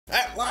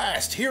At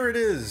last, here it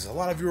is! A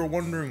lot of you are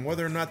wondering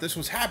whether or not this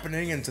was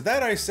happening, and to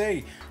that I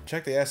say,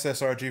 check the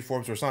SSRG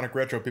forums where Sonic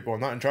Retro people are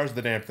not in charge of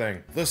the damn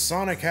thing. The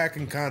Sonic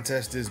Hacking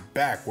Contest is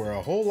back, where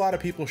a whole lot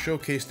of people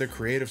showcase their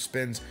creative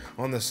spins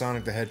on the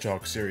Sonic the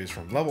Hedgehog series,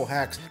 from level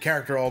hacks,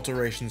 character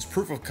alterations,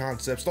 proof of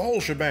concepts, the whole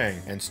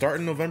shebang. And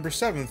starting November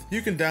 7th,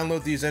 you can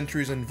download these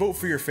entries and vote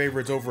for your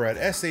favorites over at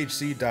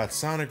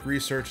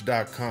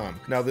shc.sonicresearch.com.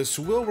 Now this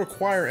will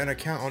require an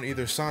account on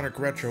either Sonic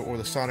Retro or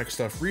the Sonic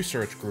Stuff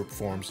Research group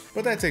forums,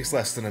 but that takes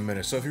less than a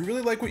minute, so if you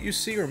really like what you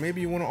see or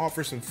maybe you want to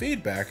offer some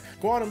feedback,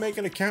 go on and make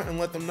an account and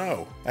let them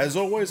know. As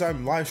always,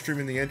 I'm live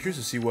streaming the entries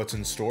to see what's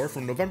in store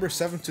from November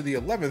 7th to the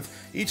 11th,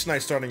 each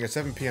night starting at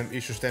 7 p.m.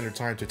 Eastern Standard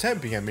Time to 10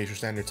 p.m. Eastern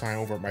Standard Time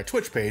over at my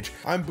Twitch page.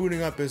 I'm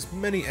booting up as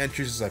many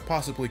entries as I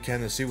possibly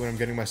can to see what I'm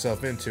getting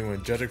myself into,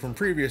 and judging from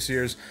previous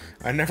years,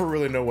 I never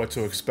really know what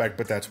to expect,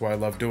 but that's why I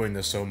love doing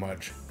this so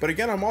much. But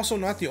again, I'm also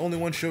not the only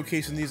one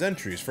showcasing these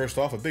entries. First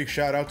off, a big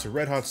shout out to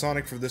Red Hot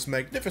Sonic for this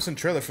magnificent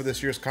trailer for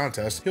this year's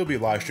contest. He'll be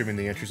live streaming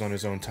the entries on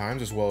his own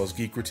times, as well as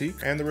Geek Critique,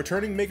 and the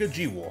returning Mega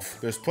G-Wolf.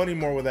 There's plenty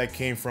more where that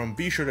came from.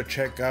 Be sure to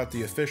check out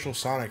the official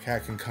Sonic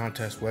Hacking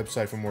Contest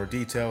website for more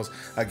details.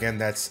 Again,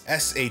 that's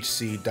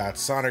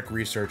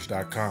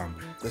shc.sonicresearch.com.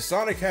 The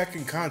Sonic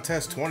Hacking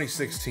Contest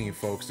 2016,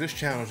 folks. This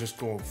channel is just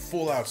going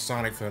full out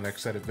Sonic for the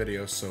next set of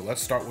videos, so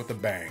let's start with a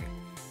bang.